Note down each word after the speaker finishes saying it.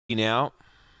now,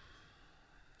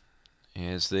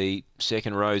 as the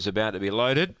second row is about to be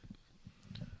loaded.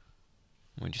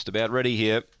 We're just about ready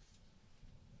here.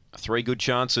 3 good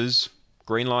chances.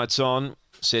 Green lights on,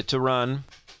 set to run.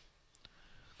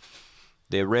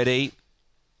 They're ready.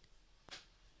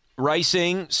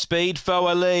 Racing, Speed,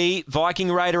 Foa Lee,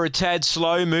 Viking Raider a tad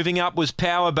slow, moving up was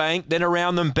Powerbank, then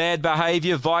around them Bad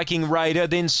Behaviour, Viking Raider,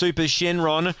 then Super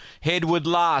Shenron, Headwood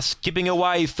last, kipping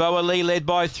away, Foa Lee led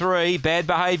by 3, Bad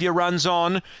Behaviour runs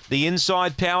on, the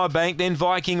inside Powerbank, then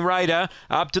Viking Raider,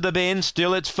 up to the bend,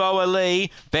 still it's Foa Lee,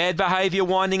 Bad Behaviour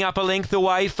winding up a length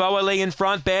away, Foa Lee in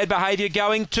front, Bad Behaviour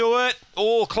going to it,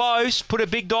 oh close, put a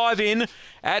big dive in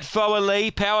at Foa Lee,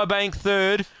 Powerbank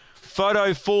third,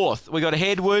 Photo fourth. We got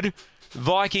Headwood,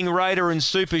 Viking Raider and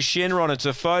Super Shenron. It's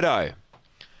a photo.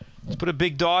 Let's put a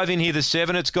big dive in here. The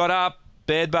 7, it's got up.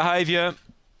 Bad Behaviour.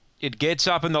 It gets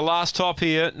up in the last top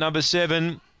here. Number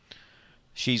 7.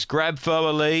 She's grabbed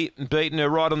Foa Lee and beaten her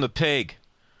right on the peg.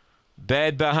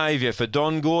 Bad Behaviour for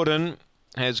Don Gordon.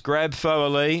 Has grabbed Foa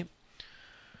Lee.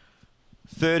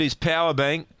 Third is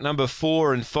Powerbank. Number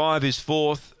 4 and 5 is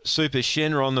fourth. Super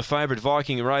Shenron, the favourite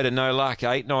Viking Raider, no luck.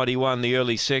 8.91 the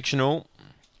early sectional.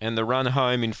 And the run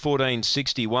home in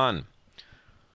 14.61.